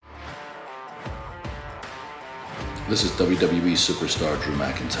This is WWE superstar Drew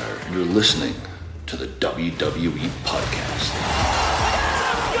McIntyre, and you're listening to the WWE Podcast.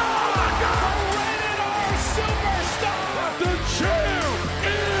 The champ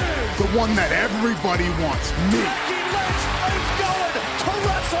is the one that everybody wants, me. Becky Lynch is going to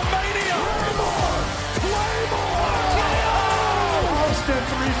WrestleMania. Claymore! Austin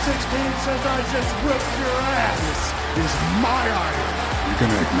 316 says I just whipped your ass. This is my idol. You're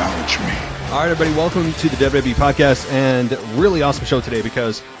going to acknowledge me. All right, everybody, welcome to the WWE Podcast, and really awesome show today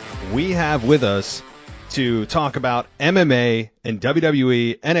because we have with us to talk about MMA and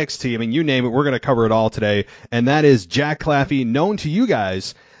WWE, NXT, I mean, you name it, we're going to cover it all today, and that is Jack Claffey, known to you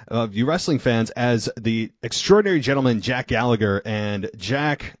guys, you wrestling fans, as the extraordinary gentleman Jack Gallagher. And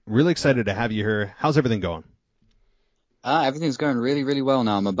Jack, really excited to have you here. How's everything going? Everything's going really, really well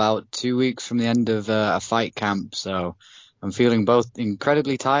now. I'm about 2 weeks from the end of a fight camp, so I'm feeling both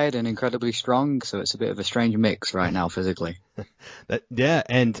incredibly tired and incredibly strong, so it's a bit of a strange mix right now physically. Yeah,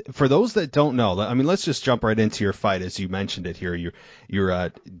 and for those that don't know, I mean, let's just jump right into your fight as you mentioned it here.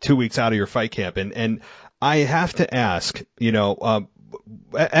 You're 2 weeks out of your fight camp, and I have to ask,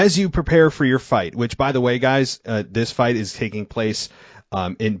 as you prepare for your fight, which, by the way, guys, this fight is taking place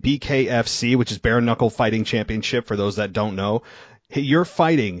in BKFC, which is Bare Knuckle Fighting Championship, for those that don't know. You're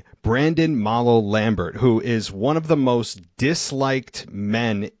fighting Brandon Malo Lambert, who is one of the most disliked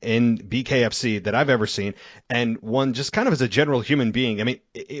men in BKFC that I've ever seen, and one just kind of as a general human being. I mean,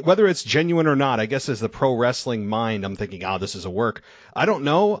 whether it's genuine or not, I guess as the pro wrestling mind, I'm thinking, this is a work. I don't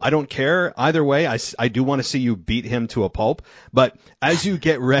know. I don't care. Either way, I do want to see you beat him to a pulp. But as you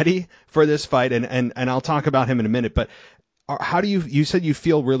get ready for this fight, and I'll talk about him in a minute, but how do you said you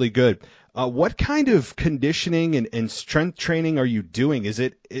feel really good. What kind of conditioning and strength training are you doing? Is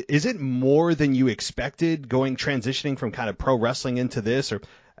it more than you expected, transitioning from kind of pro wrestling into this, or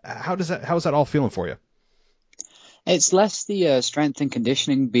how's that all feeling for you? It's less the strength and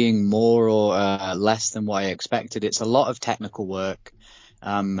conditioning being more or less than what I expected. It's a lot of technical work.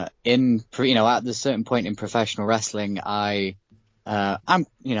 At the certain point in professional wrestling, I'm not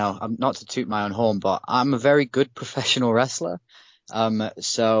to toot my own horn, but I'm a very good professional wrestler.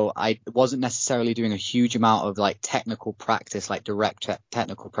 So I wasn't necessarily doing a huge amount of like technical practice, like direct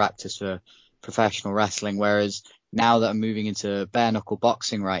technical practice for professional wrestling. Whereas now that I'm moving into bare knuckle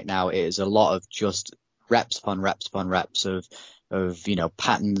boxing right now, it is a lot of just reps upon reps upon reps of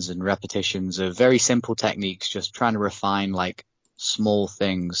patterns and repetitions of very simple techniques, just trying to refine like small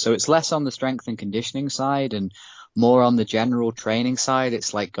things. So it's less on the strength and conditioning side and more on the general training side.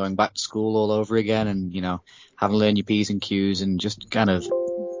 It's like going back to school all over again and, having to learn your P's and Q's and just kind of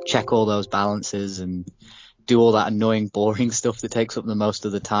check all those balances and do all that annoying, boring stuff that takes up the most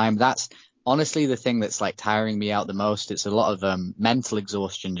of the time. That's honestly the thing that's like tiring me out the most. It's a lot of mental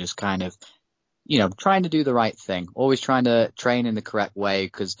exhaustion, just kind of, trying to do the right thing, always trying to train in the correct way,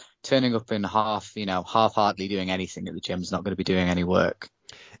 because turning up in half-heartedly doing anything at the gym is not going to be doing any work.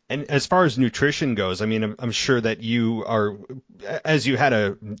 And as far as nutrition goes, I mean, I'm sure that you are, as you had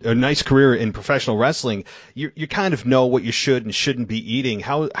a nice career in professional wrestling, you kind of know what you should and shouldn't be eating.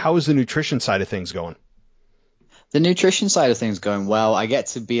 How is the nutrition side of things going? The nutrition side of things going well. I get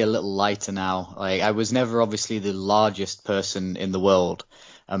to be a little lighter now. Like, I was never obviously the largest person in the world,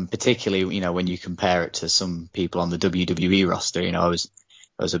 particularly, when you compare it to some people on the WWE roster. I was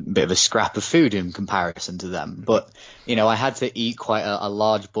a bit of a scrap of food in comparison to them. But, I had to eat quite a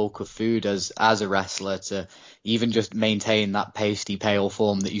large bulk of food as a wrestler to even just maintain that pasty pale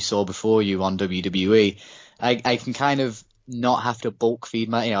form that you saw before you on WWE. I can kind of not have to bulk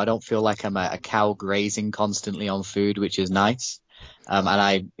feed I don't feel like I'm a cow grazing constantly on food, which is nice.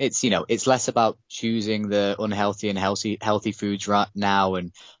 It's less about choosing the unhealthy and healthy foods right now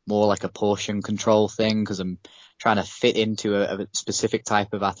and more like a portion control thing, because I'm trying to fit into a specific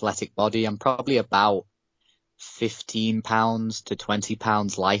type of athletic body. I'm probably about 15 pounds to 20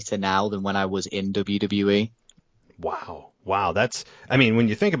 pounds lighter now than when I was in WWE. Wow. That's, when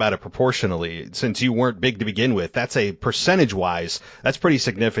you think about it proportionally, since you weren't big to begin with, that's a percentage wise, that's pretty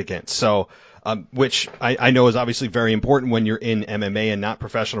significant. So, which I know is obviously very important when you're in MMA and not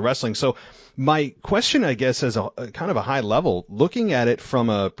professional wrestling. So my question, I guess, is a kind of a high level, looking at it from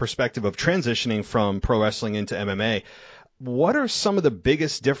a perspective of transitioning from pro wrestling into MMA, what are some of the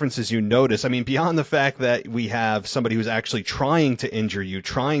biggest differences you notice? I mean, beyond the fact that we have somebody who's actually trying to injure you,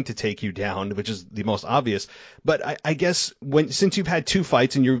 trying to take you down, which is the most obvious. But I guess since you've had 2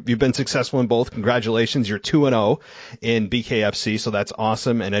 fights and you've been successful in both, congratulations, you're 2-0 in BKFC, so that's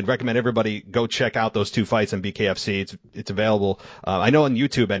awesome. And I'd recommend everybody go check out those 2 fights in BKFC. It's available. I know on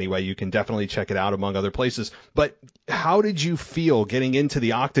YouTube anyway. You can definitely check it out among other places. But how did you feel getting into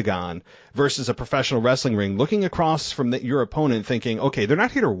the octagon versus a professional wrestling ring, looking across from your opponent thinking, okay, they're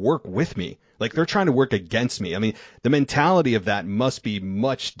not here to work with me. Like, they're trying to work against me. I mean, the mentality of that must be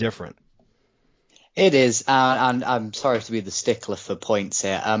much different. It is. And I'm sorry to be the stickler for points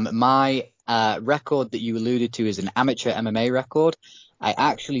here. My record that you alluded to is an amateur MMA record. I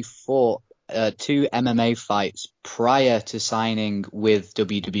actually fought 2 MMA fights prior to signing with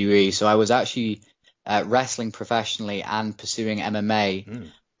WWE. So I was actually wrestling professionally and pursuing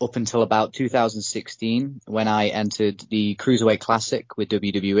MMA up until about 2016 when I entered the Cruiserweight Classic with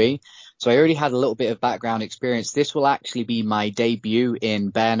WWE. So I already had a little bit of background experience. This will actually be my debut in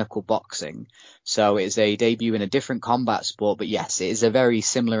bare knuckle boxing. So it's a debut in a different combat sport, but yes, it is a very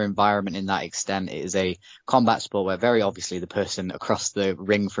similar environment in that extent. It is a combat sport where very obviously the person across the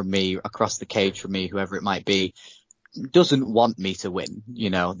ring from me, across the cage from me, whoever it might be, doesn't want me to win.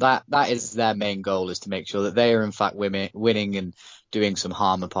 You know, that is their main goal, is to make sure that they are in fact winning and doing some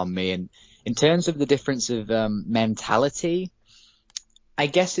harm upon me. And in terms of the difference of mentality, I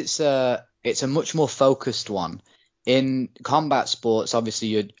guess it's a much more focused one. In combat sports,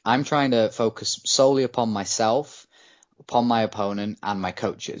 obviously, I'm trying to focus solely upon myself, upon my opponent, and my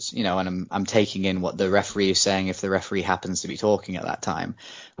coaches. You know, and I'm taking in what the referee is saying if the referee happens to be talking at that time.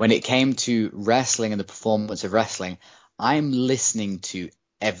 When it came to wrestling and the performance of wrestling, I'm listening to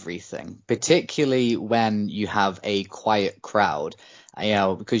everything, particularly when you have a quiet crowd. You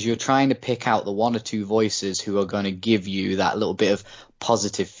know, because you're trying to pick out the 1 or 2 voices who are going to give you that little bit of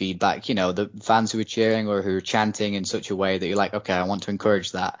positive feedback. You know, the fans who are cheering or who are chanting in such a way that you're like, okay, I want to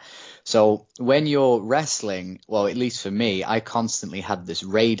encourage that. So when you're wrestling, well, at least for me, I constantly had this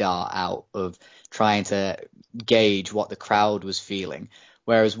radar out of trying to gauge what the crowd was feeling.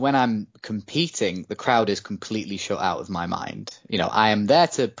 Whereas when I'm competing, the crowd is completely shut out of my mind. You know, I am there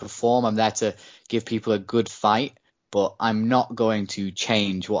to perform. I'm there to give people a good fight. But I'm not going to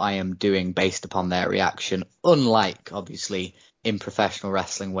change what I am doing based upon their reaction, unlike, obviously, in professional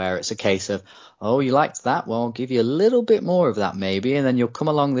wrestling where it's a case of, oh, you liked that? Well, I'll give you a little bit more of that maybe, and then you'll come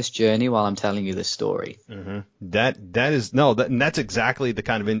along this journey while I'm telling you this story. Mm-hmm. That's exactly the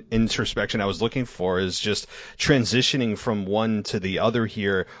kind of introspection I was looking for, is just transitioning from one to the other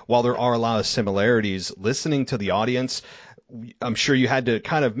here. While there are a lot of similarities, listening to the audience, I'm sure you had to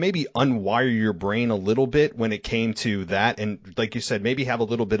kind of maybe unwire your brain a little bit when it came to that. And like you said, maybe have a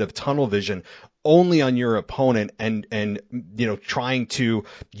little bit of tunnel vision only on your opponent and, you know, trying to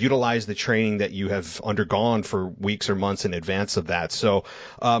utilize the training that you have undergone for weeks or months in advance of that. So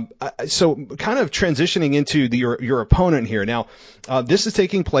kind of transitioning into your opponent here. Now, this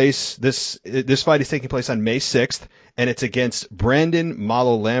fight is taking place on May 6th, and it's against Brandon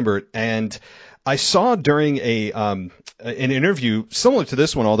Malo Lambert. And I saw during an interview similar to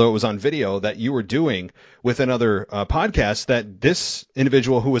this one, although it was on video, that you were doing with another podcast, that this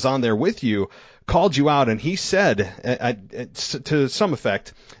individual who was on there with you called you out, and he said, to some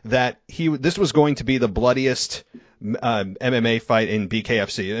effect, that this was going to be the bloodiest MMA fight in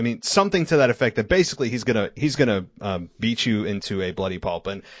BKFC. I mean, something to that effect, that basically he's gonna beat you into a bloody pulp.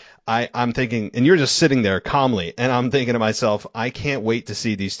 And I'm thinking, and you're just sitting there calmly, and I'm thinking to myself, I can't wait to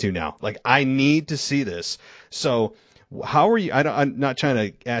see these two now. Like, I need to see this. So how are you? I'm not trying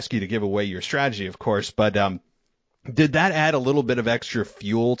to ask you to give away your strategy, of course, but did that add a little bit of extra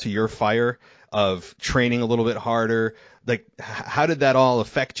fuel to your fire of training a little bit harder? Like, how did that all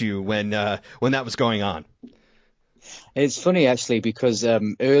affect you when that was going on? It's funny, actually, because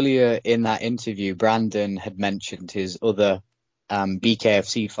earlier in that interview, Brandon had mentioned his other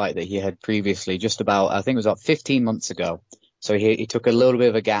BKFC fight that he had previously, I think it was about 15 months ago. So he took a little bit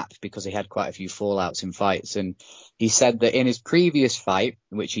of a gap because he had quite a few fallouts in fights. And he said that in his previous fight,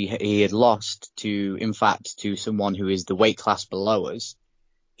 which he had lost to someone who is the weight class below us,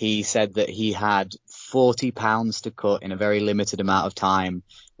 he said that he had 40 pounds to cut in a very limited amount of time.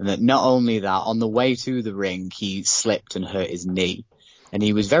 And that not only that, on the way to the ring, he slipped and hurt his knee. And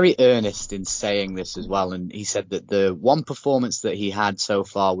he was very earnest in saying this as well. And he said that the one performance that he had so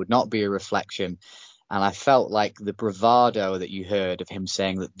far would not be a reflection. And I felt like the bravado that you heard of him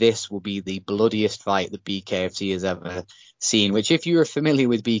saying that this will be the bloodiest fight that BKFC has ever seen, which, if you are familiar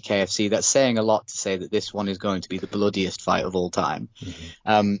with BKFC, that's saying a lot to say that this one is going to be the bloodiest fight of all time.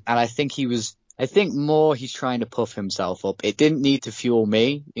 Mm-hmm. And I think he was I think more he's trying to puff himself up. It didn't need to fuel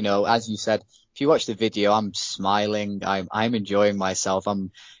me. You know, as you said, if you watch the video, I'm smiling. I'm enjoying myself.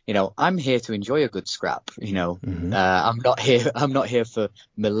 I'm here to enjoy a good scrap. I'm not here for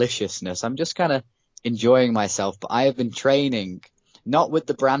maliciousness. I'm just kind of enjoying myself. But I have been training, not with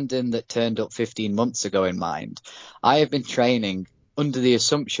the Brandon that turned up 15 months ago in mind. I have been training under the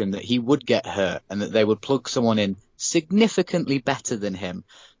assumption that he would get hurt and that they would plug someone in significantly better than him.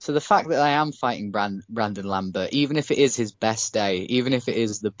 So the fact that I am fighting Brandon Lambert, even if it is his best day, even if it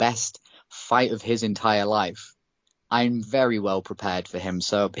is the best fight of his entire life, I'm very well prepared for him.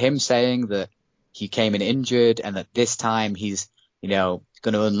 So him saying that he came in injured and that this time he's,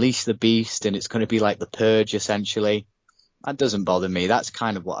 going to unleash the beast and it's going to be like the Purge essentially, that doesn't bother me. That's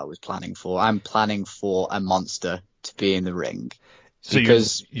kind of what I was planning for. I'm planning for a monster to be in the ring. So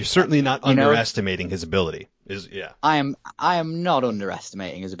you're certainly not underestimating his ability. I am not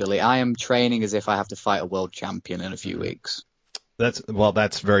underestimating his ability. I am training as if I have to fight a world champion in a few weeks.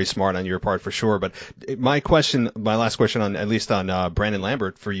 That's very smart on your part for sure. But my last question on, at least on Brandon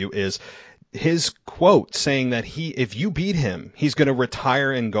Lambert for you, is his quote saying that if you beat him, he's going to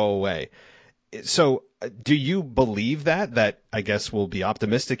retire and go away. So do you believe that I guess we'll be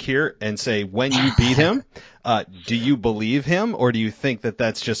optimistic here and say when you beat him, do you believe him, or do you think that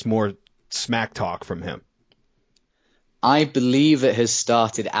that's just more smack talk from him? I believe it has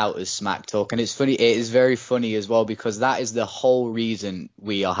started out as smack talk, and it's funny. It is very funny as well because that is the whole reason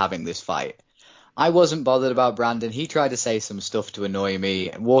we are having this fight. I wasn't bothered about Brandon. He tried to say some stuff to annoy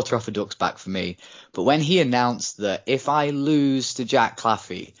me, water off a duck's back for me. But when he announced that if I lose to Jack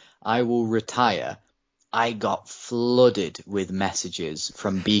Claffey, I will retire, I got flooded with messages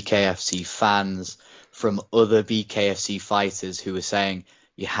from BKFC fans, from other BKFC fighters who were saying,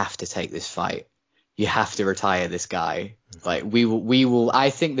 you have to take this fight. You have to retire this guy. Like we will. I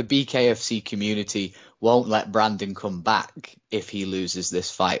think the BKFC community won't let Brandon come back if he loses this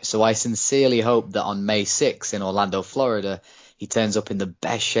fight. So I sincerely hope that on May 6th in Orlando, Florida, he turns up in the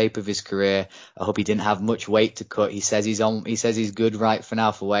best shape of his career. I hope he didn't have much weight to cut. He says he's good right for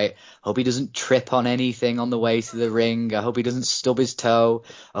now for weight. I hope he doesn't trip on anything on the way to the ring. I hope he doesn't stub his toe.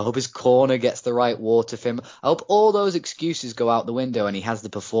 I hope his corner gets the right water for him. I hope all those excuses go out the window and he has the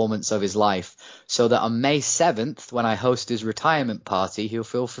performance of his life so that on May 7th, when I host his retirement party, he'll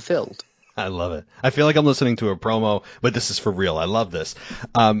feel fulfilled. I love it. I feel like I'm listening to a promo, but this is for real. I love this.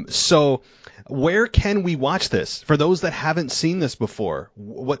 So where can we watch this? For those that haven't seen this before,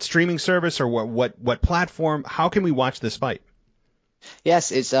 what streaming service or what platform, how can we watch this fight?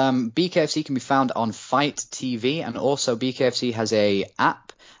 Yes, it's BKFC can be found on Fight TV, and also BKFC has a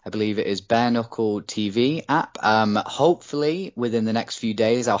app. I believe it is Bare Knuckle TV app. Hopefully within the next few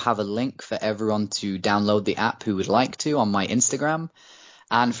days, I'll have a link for everyone to download the app who would like to on my Instagram.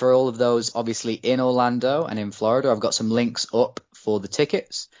 And for all of those, obviously, in Orlando and in Florida, I've got some links up for the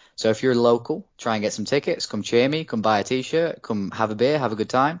tickets. So if you're local, try and get some tickets. Come cheer me. Come buy a T-shirt. Come have a beer. Have a good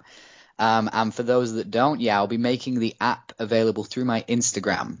time. And for those that don't, I'll be making the app available through my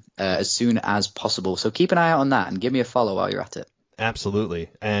Instagram as soon as possible. So keep an eye out on that and give me a follow while you're at it.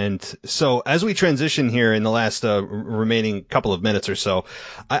 Absolutely. And so as we transition here in the last remaining couple of minutes or so,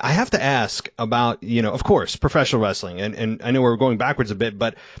 I have to ask about, of course, professional wrestling. And I know we're going backwards a bit,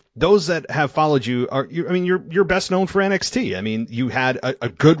 but those that have followed you you're best known for NXT. I mean, you had a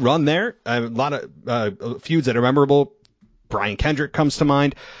good run there, a lot of feuds that are memorable. Brian Kendrick comes to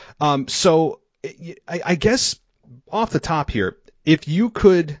mind. So I guess off the top here, if you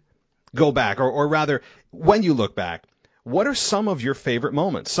could go back, or rather, when you look back, what are some of your favorite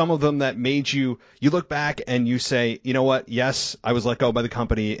moments? Some of them that made you look back and you say, you know what? Yes, I was let go by the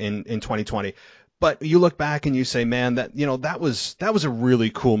company in 2020, but you look back and you say, man, that was a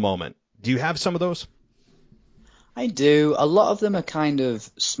really cool moment. Do you have some of those? I do. A lot of them are kind of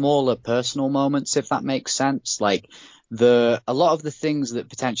smaller personal moments, if that makes sense. Like a lot of the things that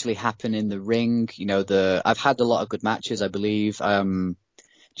potentially happen in the ring, I've had a lot of good matches, I believe.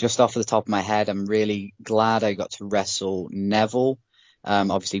 Just off the top of my head, I'm really glad I got to wrestle Neville.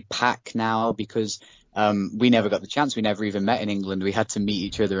 Obviously Pac now, because we never got the chance. We never even met in England. We had to meet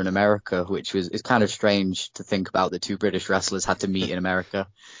each other in America, which it's kind of strange to think about. The two British wrestlers had to meet in America.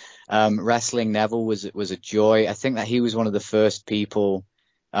 Wrestling Neville was a joy. I think that he was one of the first people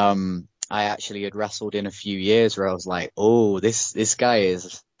I actually had wrestled in a few years where I was like, oh, this guy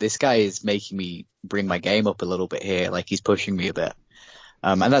is making me bring my game up a little bit here. Like he's pushing me a bit.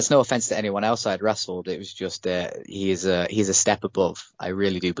 And that's no offense to anyone else I'd wrestled. It was just he's a step above. I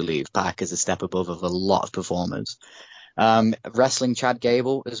really do believe Pac is a step above of a lot of performers. Wrestling Chad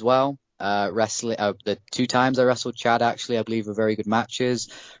Gable as well. wrestling. The 2 times I wrestled Chad, actually, I believe were very good matches.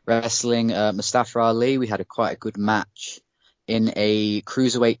 Wrestling Mustafa Ali, we had quite a good match in a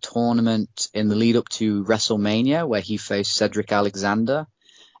cruiserweight tournament in the lead up to WrestleMania, where he faced Cedric Alexander.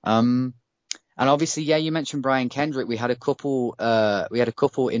 And obviously, yeah, you mentioned Brian Kendrick. We had a couple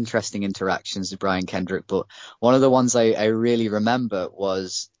interesting interactions with Brian Kendrick, but one of the ones I really remember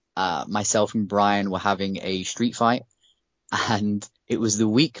was myself and Brian were having a street fight, and it was the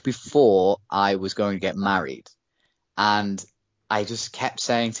week before I was going to get married, and I just kept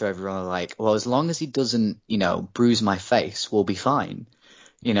saying to everyone, like, well, as long as he doesn't, bruise my face, we'll be fine.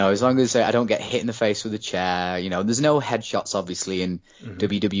 As long as I don't get hit in the face with a chair, there's no headshots obviously in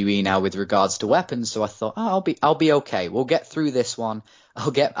WWE now with regards to weapons. So I thought, I'll be okay. We'll get through this one.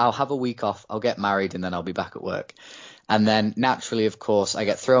 I'll have a week off. I'll get married and then I'll be back at work. And then naturally, of course, I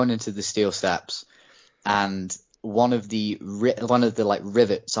get thrown into the steel steps, and one of the like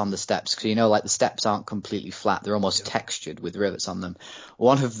rivets on the steps, because like the steps aren't completely flat, they're almost textured with rivets on them.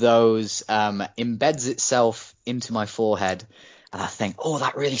 One of those embeds itself into my forehead, and I think, oh,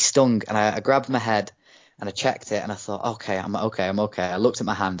 that really stung. And I grabbed my head and I checked it, and I thought, okay, I'm okay. I looked at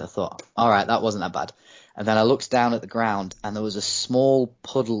my hand, I thought, all right, that wasn't that bad. And then I looked down at the ground, and there was a small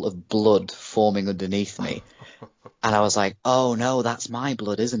puddle of blood forming underneath me. And I was like, oh no, that's my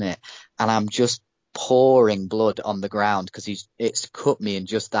blood, isn't it? And I'm just pouring blood on the ground because it's cut me in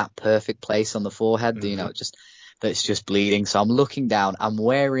just that perfect place on the forehead, that's just bleeding. So I'm looking down. I'm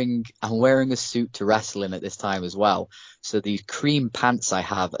wearing a suit to wrestle in at this time as well. So the cream pants I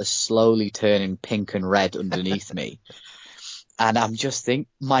have are slowly turning pink and red underneath me. And I'm just thinking,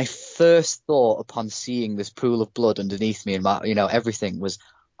 my first thought upon seeing this pool of blood underneath me and my, everything was,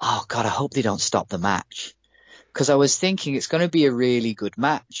 oh God, I hope they don't stop the match. Because I was thinking it's going to be a really good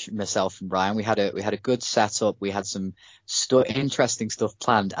match, myself and Brian. We had a good setup. We had some interesting stuff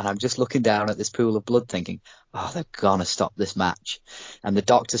planned. And I'm just looking down at this pool of blood thinking, oh, they're going to stop this match. And the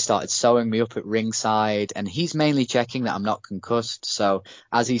doctor started sewing me up at ringside. And he's mainly checking that I'm not concussed. So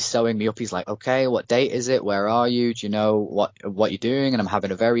as he's sewing me up, he's like, okay, what date is it? Where are you? Do you know what you're doing? And I'm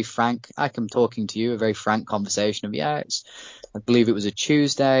having a very frank conversation of, I believe it was a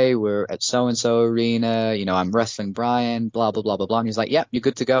Tuesday. We're at so-and-so arena. I'm wrestling Brian, blah, blah, blah, blah, blah. And he's like, yep, you're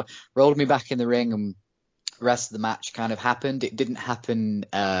good to go. Rolled me back in the ring, and the rest of the match kind of happened. It didn't happen.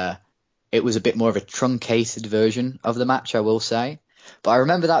 It was a bit more of a truncated version of the match, I will say. But I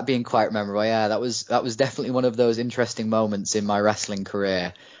remember that being quite memorable. Yeah, that was definitely one of those interesting moments in my wrestling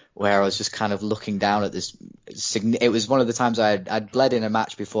career where I was just kind of looking down at this. It was one of the times I'd bled in a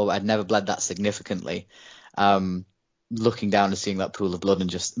match before, but I'd never bled that significantly. Looking down and seeing that pool of blood, and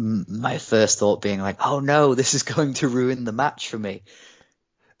just my first thought being like, oh no, this is going to ruin the match for me.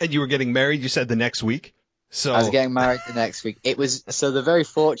 And you were getting married, you said, the next week? So I was getting married the next week. So the very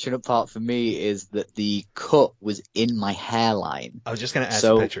fortunate part for me is that the cut was in my hairline. I was just going to ask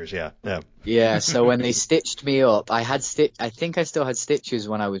the pictures, yeah. Yeah, so when they stitched me up, I think I still had stitches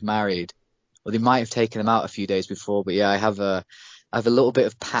when I was married. Well, they might have taken them out a few days before, but yeah, I have a little bit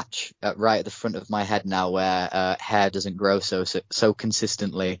of patch right at the front of my head now where hair doesn't grow so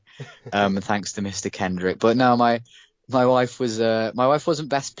consistently, thanks to Mr. Kendrick. But no, my wife wasn't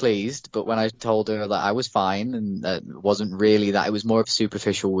best pleased, but when I told her that I was fine and that it wasn't really that, it was more of a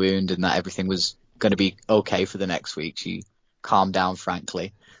superficial wound and that everything was going to be okay for the next week, she calmed down,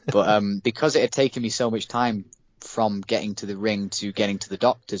 frankly. But because it had taken me so much time from getting to the ring to getting to the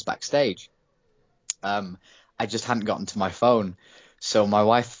doctors backstage, I just hadn't gotten to my phone. So my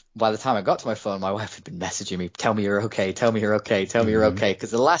wife, by the time I got to my phone, my wife had been messaging me, tell me you're okay, tell me you're okay, tell me you're okay.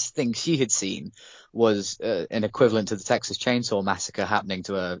 Because the last thing she had seen was an equivalent to the Texas Chainsaw Massacre happening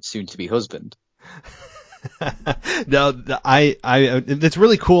to a soon-to-be husband. No, it's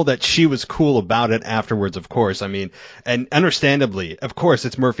really cool that she was cool about it afterwards, of course. I mean, and understandably, of course,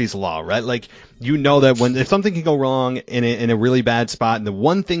 it's Murphy's Law, right? Like, that if something can go wrong in a really bad spot, and the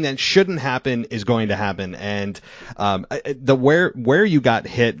one thing that shouldn't happen is going to happen. And where you got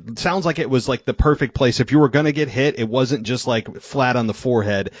hit sounds like it was like the perfect place. If you were going to get hit, it wasn't just like flat on the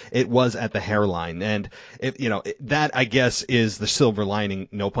forehead, it was at the hairline. And that, I guess, is the silver lining,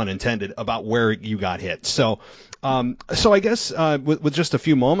 no pun intended, about where you got hit. So I guess with just a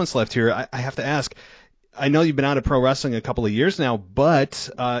few moments left here, I have to ask, I know you've been out of pro wrestling a couple of years now, but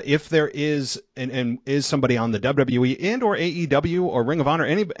if there is and is somebody on the WWE and or AEW or Ring of Honor,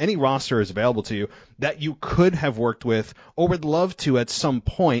 any roster is available to you that you could have worked with or would love to at some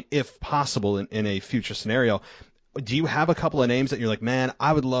point, if possible, in a future scenario, do you have a couple of names that you're like, man,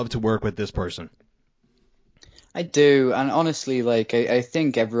 I would love to work with this person? I do, and honestly, like I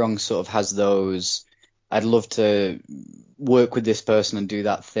think everyone sort of has those I'd love to work with this person and do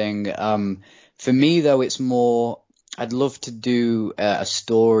that thing. For me, though, it's more, I'd love to do a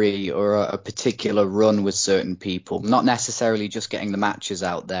story or a particular run with certain people, not necessarily just getting the matches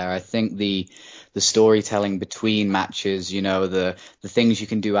out there. I think the storytelling between matches, you know, the things you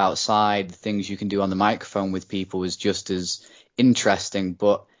can do outside, the things you can do on the microphone with people is just as interesting.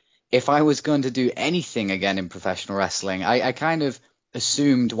 But if I was going to do anything again in professional wrestling, I kind of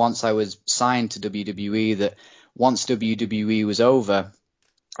assumed once I was signed to WWE that once WWE was over,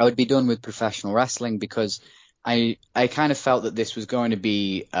 I would be done with professional wrestling, because I kind of felt that this was going to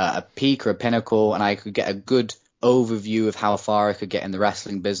be a peak or a pinnacle, and I could get a good overview of how far I could get in the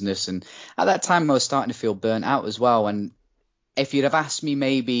wrestling business. And at that time, I was starting to feel burnt out as well. And if you'd have asked me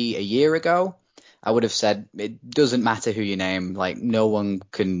maybe a year ago, I would have said, it doesn't matter who you name. Like, no one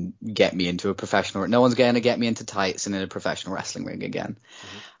can get me into a professional. No one's going to get me into tights and in a professional wrestling ring again.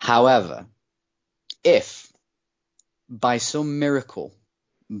 Mm-hmm. However, if by some miracle,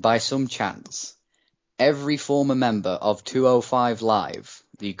 by some chance, every former member of 205 Live,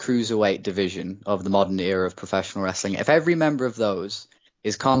 the cruiserweight division of the modern era of professional wrestling, if every member of those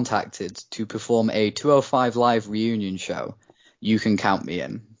is contacted to perform a 205 Live reunion show, you can count me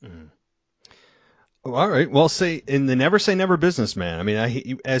in. Mm. All right. Well, in the never say never business, man. I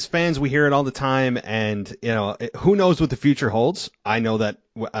mean, as fans, we hear it all the time, and who knows what the future holds. I know that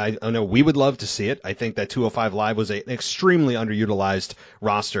I know we would love to see it. I think that 205 Live was an extremely underutilized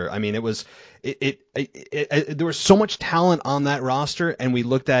roster. I mean, it was there was so much talent on that roster, and we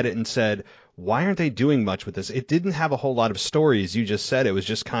looked at it and said, why aren't they doing much with this? It didn't have a whole lot of stories. You just said it was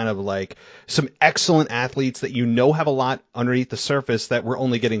just kind of like some excellent athletes that have a lot underneath the surface that were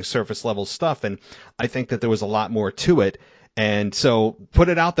only getting surface level stuff. And I think that there was a lot more to it. And so put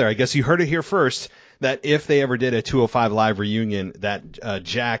it out there. I guess you heard it here first, that if they ever did a 205 Live reunion, that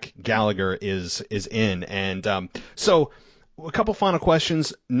Jack Gallagher is in. And so a couple final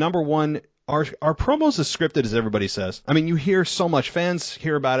questions. Number one, Are promos as scripted as everybody says? I mean, you hear so much, fans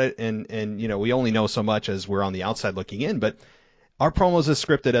hear about it, and we only know so much as we're on the outside looking in, but are promos as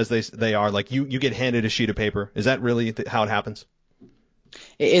scripted as they are? Like, you get handed a sheet of paper. Is that really how it happens?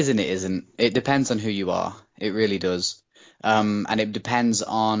 It is and it isn't. It depends on who you are. It really does. And it depends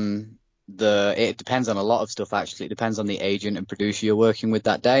on a lot of stuff, actually. It depends on the agent and producer you're working with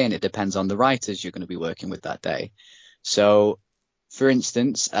that day, and it depends on the writers you're going to be working with that day. So, for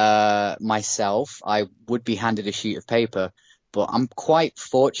instance, myself, I would be handed a sheet of paper, but I'm quite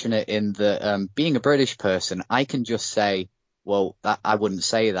fortunate in that being a British person, I can just say, well, I wouldn't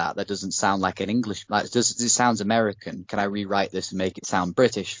say that. That doesn't sound like an English, it sounds American. Can I rewrite this and make it sound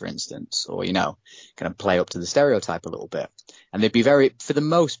British, for instance? Or, can I play up to the stereotype a little bit? And for the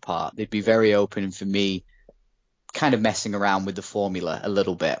most part, they'd be very open for me kind of messing around with the formula a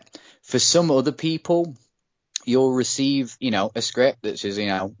little bit. For some other people, you'll receive, a script that's just,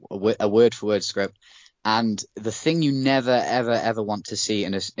 a word for word script. And the thing you never, ever, ever want to see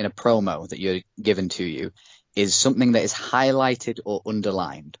in a promo that you're given to you is something that is highlighted or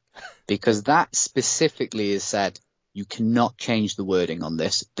underlined, because that specifically is said, you cannot change the wording on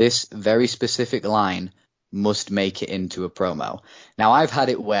this. This very specific line must make it into a promo. Now, I've had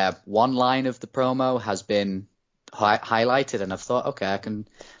it where one line of the promo has been highlighted, and I've thought, okay,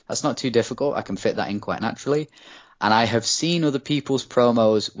 that's not too difficult. I can fit that in quite naturally. And I have seen other people's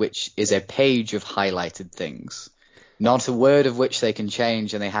promos, which is a page of highlighted things, not a word of which they can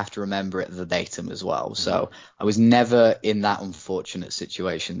change, and they have to remember it verbatim as well. Mm-hmm. So I was never in that unfortunate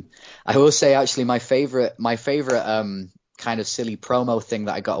situation. I will say, actually, my favorite kind of silly promo thing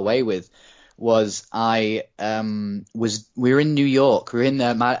that I got away with was we were in New York. We were in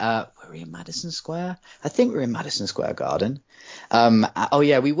were we in Madison Square? I think we were in Madison Square Garden.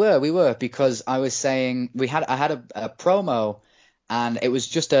 We were, because I was saying I had a promo, and it was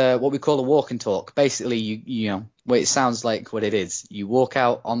just what we call a walk and talk. Basically, it sounds like what it is. You walk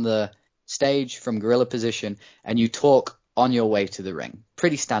out on the stage from gorilla position and you talk on your way to the ring.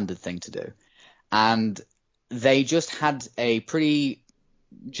 Pretty standard thing to do. And they just had a pretty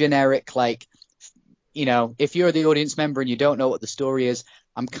generic, if you're the audience member and you don't know what the story is,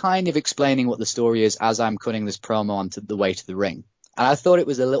 I'm kind of explaining what the story is as I'm cutting this promo onto the way to the ring. And I thought it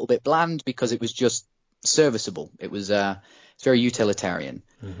was a little bit bland because it was just serviceable. It was it's very utilitarian.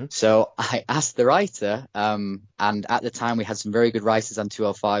 Mm-hmm. So I asked the writer, and at the time we had some very good writers on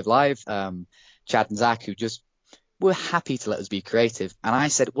 205 Live, Chad and Zach, who just were happy to let us be creative. And I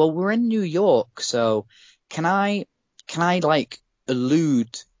said, well, we're in New York, so can I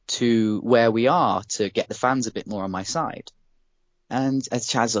allude to where we are to get the fans a bit more on my side? And as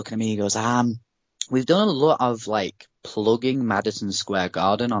Chad's looking at me, he goes, we've done a lot of plugging Madison Square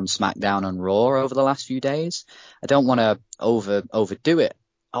Garden on SmackDown and Raw over the last few days. I don't want to overdo it.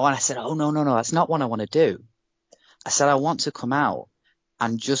 Oh, and I said, oh, no, that's not what I want to do. I said, I want to come out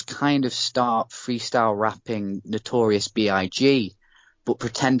and just kind of start freestyle rapping Notorious B.I.G., but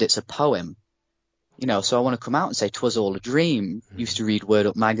pretend it's a poem. So I want to come out and say, 'twas all a dream. Used to read Word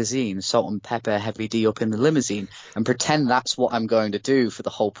Up magazine, Salt and Pepper, Heavy D up in the limousine, and pretend that's what I'm going to do for the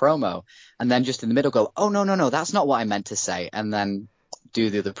whole promo. And then just in the middle go, oh, no, that's not what I meant to say. And then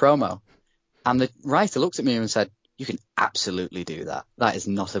do the other promo. And the writer looked at me and said, you can absolutely do that. That is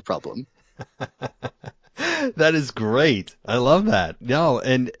not a problem. That is great. I love that. No,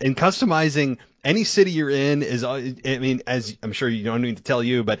 and customizing any city you're in is, I mean, as I'm sure you don't need to tell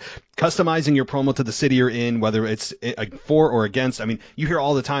you, but customizing your promo to the city you're in, whether it's for or against. I mean, you hear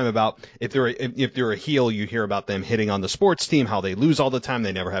all the time about if they're a heel, you hear about them hitting on the sports team, how they lose all the time,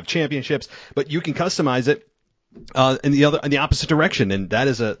 they never have championships, but you can customize it in the opposite direction, and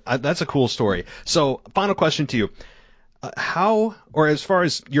that's a cool story. So, final question to you. How, or as far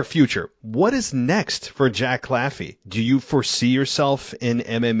as your future, what is next for Jack Claffey? Do you foresee yourself in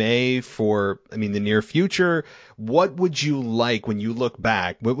MMA for, the near future? What would you like when you look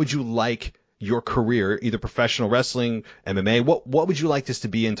back? What would you like your career, either professional wrestling, MMA? What would you like this to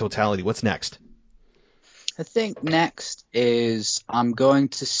be in totality? What's next? I think next is I'm going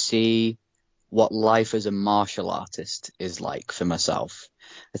to see what life as a martial artist is like for myself.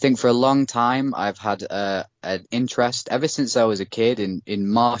 I think for a long time I've had an interest ever since I was a kid in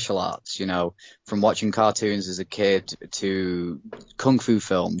martial arts, from watching cartoons as a kid to kung fu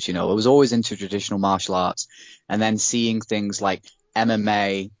films. I was always into traditional martial arts, and then seeing things like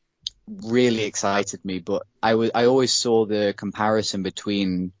MMA really excited me. But I always saw the comparison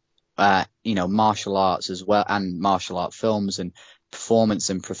between martial arts as well and martial art films and performance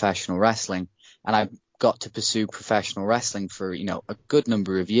and professional wrestling. And I got to pursue professional wrestling for, a good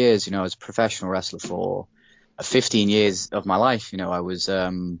number of years. I was a professional wrestler for 15 years of my life. I was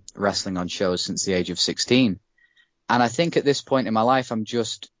wrestling on shows since the age of 16. And I think at this point in my life, I'm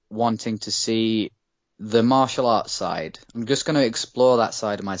just wanting to see the martial arts side. I'm just going to explore that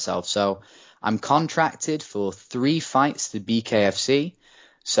side of myself. So I'm contracted for 3 fights to BKFC.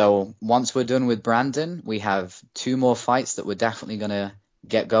 So once we're done with Brandon, we have 2 more fights that we're definitely going to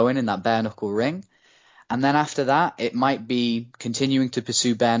get going in that bare knuckle ring. And then after that, it might be continuing to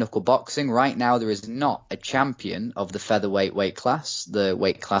pursue bare knuckle boxing. Right now, there is not a champion of the featherweight weight class, the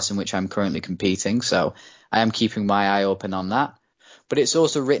weight class in which I'm currently competing. So I am keeping my eye open on that. But it's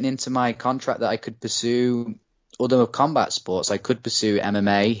also written into my contract that I could pursue other combat sports. I could pursue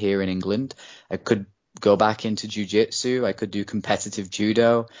MMA here in England. I could go back into jiu-jitsu. I could do competitive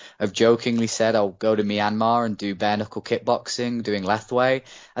judo. I've jokingly said I'll go to Myanmar and do bare knuckle kickboxing, doing Lethwei.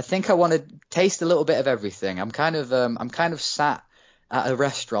 I think I want to taste a little bit of everything. I'm kind of sat at a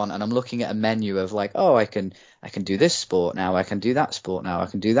restaurant and I'm looking at a menu of like, oh, I can do this sport now. I can do that sport now. I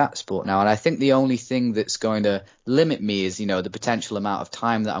can do that sport now. And I think the only thing that's going to limit me is, the potential amount of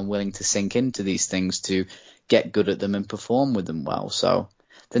time that I'm willing to sink into these things to get good at them and perform with them well. So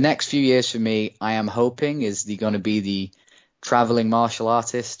the next few years for me, I am hoping, is going to be the traveling martial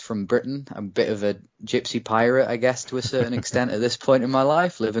artist from Britain. I'm a bit of a gypsy pirate, I guess, to a certain extent at this point in my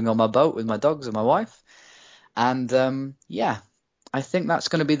life, living on my boat with my dogs and my wife. And I think that's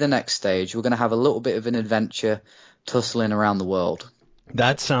going to be the next stage. We're going to have a little bit of an adventure tussling around the world.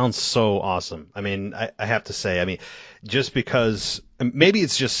 That sounds so awesome. I have to say, just because, maybe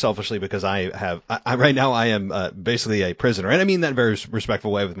it's just selfishly because I right now I am basically a prisoner. And I mean that in a very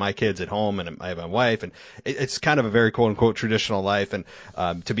respectful way with my kids at home, and I have my wife, and it's kind of a very quote unquote traditional life.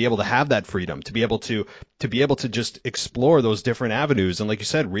 And to be able to have that freedom, to be able to just explore those different avenues. And like you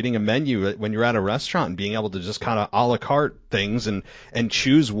said, reading a menu when you're at a restaurant and being able to just kind of a la carte things and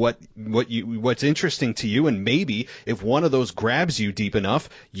choose what's interesting to you. And maybe if one of those grabs you deep enough,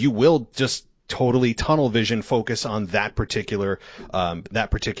 you will just totally tunnel vision focus on that particular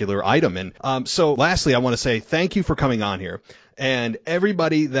item. And so lastly, I want to say thank you for coming on here. And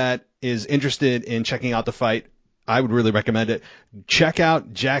everybody that is interested in checking out the fight, I would really recommend it. Check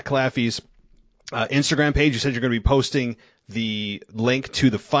out Jack Claffey's Instagram page. You said you're going to be posting the link to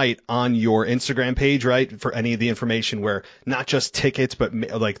the fight on your Instagram page, right? For any of the information, where not just tickets, but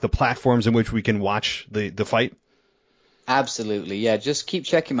like the platforms in which we can watch the fight. Absolutely. Yeah, just keep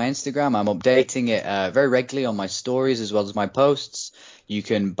checking my Instagram. I'm updating it very regularly on my stories as well as my posts. You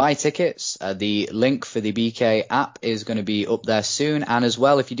can buy tickets. The link for the BK app is going to be up there soon. And as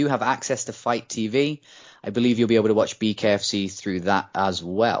well, if you do have access to Fight TV, I believe you'll be able to watch BKFC through that as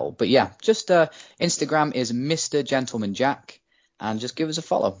well. But yeah, just Instagram is Mr. Gentleman Jack, and just give us a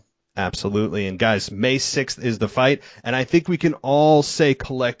follow. Absolutely. And guys, May 6th is the fight. And I think we can all say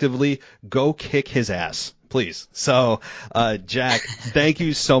collectively, go kick his ass, please. So, Jack, thank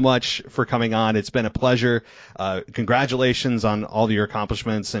you so much for coming on. It's been a pleasure. Congratulations on all of your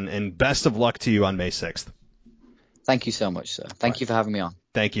accomplishments and best of luck to you on May 6th. Thank you so much, sir. Thank you for having me on.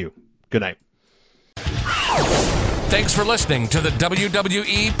 Thank you. Good night. Thanks for listening to the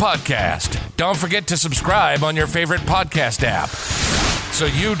WWE Podcast. Don't forget to subscribe on your favorite podcast app so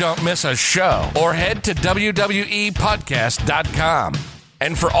you don't miss a show, or head to WWEpodcast.com.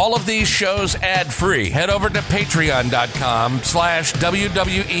 And for all of these shows ad-free, head over to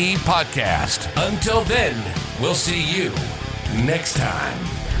patreon.com/WWE Podcast. Until then, we'll see you next time.